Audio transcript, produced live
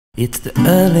It's the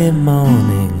early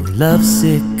morning,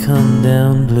 lovesick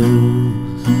come-down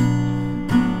blues.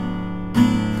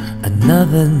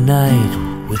 Another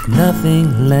night with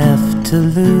nothing left to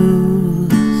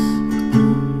lose.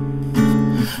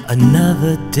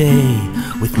 Another day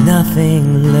with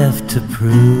nothing left to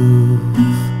prove.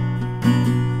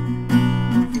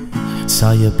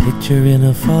 Saw your picture in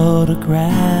a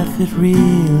photograph, it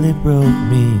really broke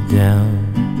me down.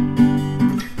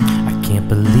 I can't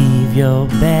believe you're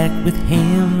back with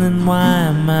him, then why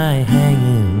am I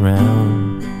hanging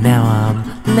round? Now I'm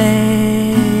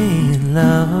laying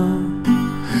low,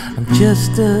 I'm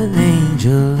just an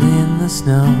angel in the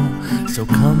snow. So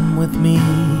come with me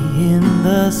in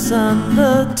the sun,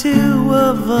 the two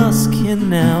of us can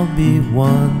now be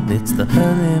one. It's the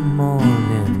early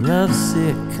morning,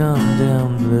 lovesick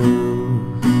come-down blues.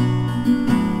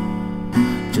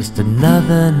 Just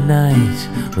another night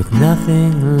with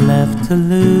nothing left to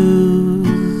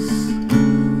lose.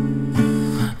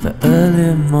 The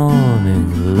early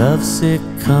morning, lovesick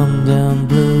come-down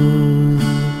blues.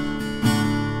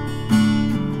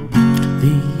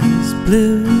 These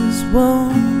blues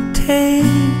won't take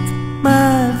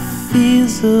my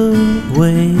fears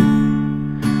away.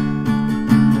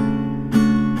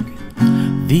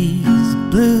 These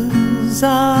blues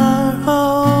are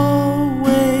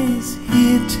always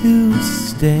here to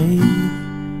stay.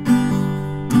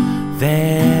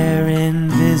 They're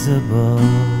invisible.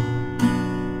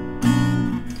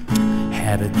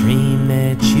 Had a dream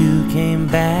that you came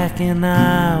back and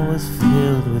I was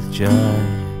filled with joy.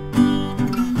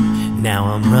 Now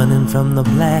I'm running from the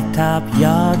blacktop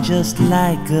yard just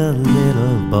like a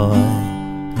little boy.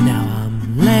 Now I'm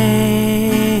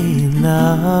laying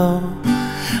low,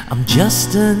 I'm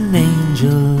just an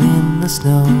angel in the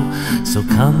snow. So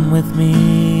come with me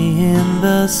in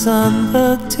the sun,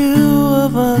 the two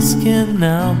of us can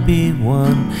now be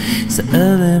one. It's the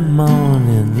early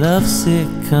morning, lovesick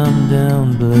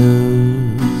come-down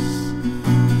blues.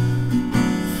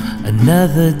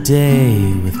 Another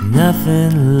day with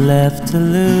nothing left to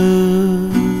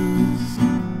lose.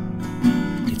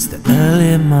 It's the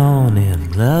early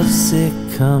morning, lovesick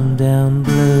come-down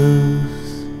blues.